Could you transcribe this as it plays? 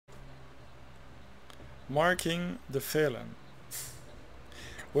Marking the felon.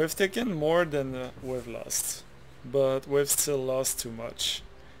 We've taken more than we've lost, but we've still lost too much.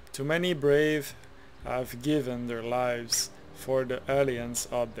 Too many brave have given their lives for the aliens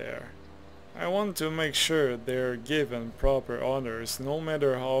out there. I want to make sure they're given proper honors no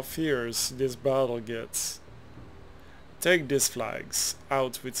matter how fierce this battle gets. Take these flags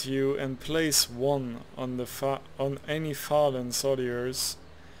out with you and place one on any fallen soldiers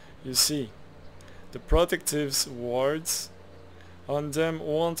you see. The protective wards on them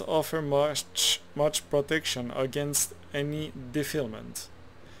won't offer much protection against any defilement,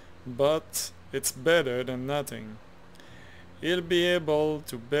 but it's better than nothing. You'll be able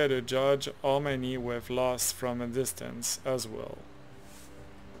to better judge how many we've lost from a distance as well.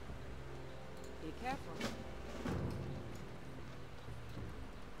 Be careful.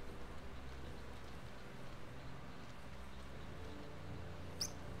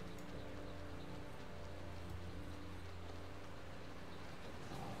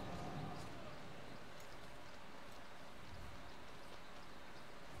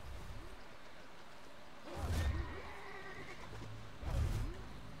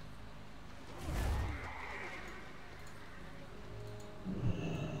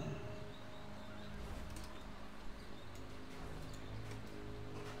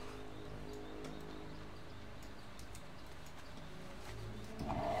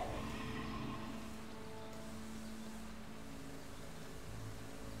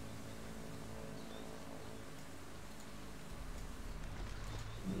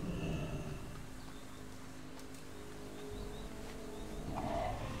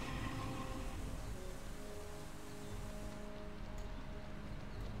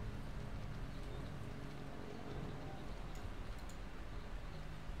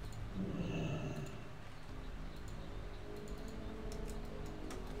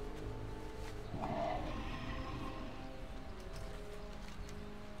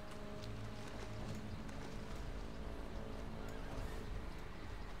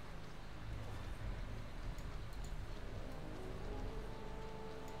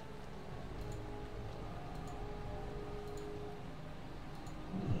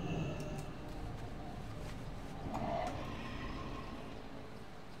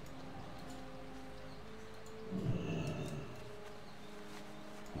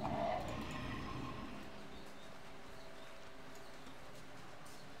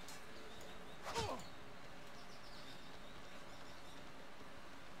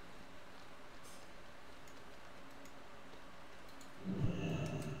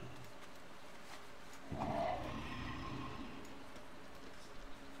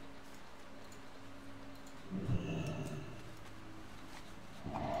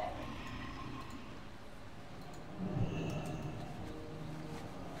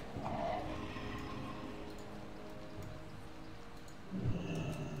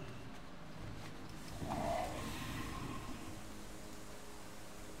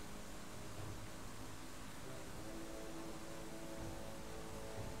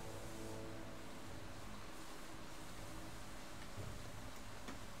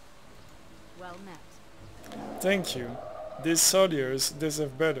 Well met. Thank you. These soldiers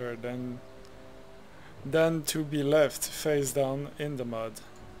deserve better than to be left face down in the mud.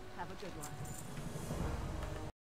 Have a good one.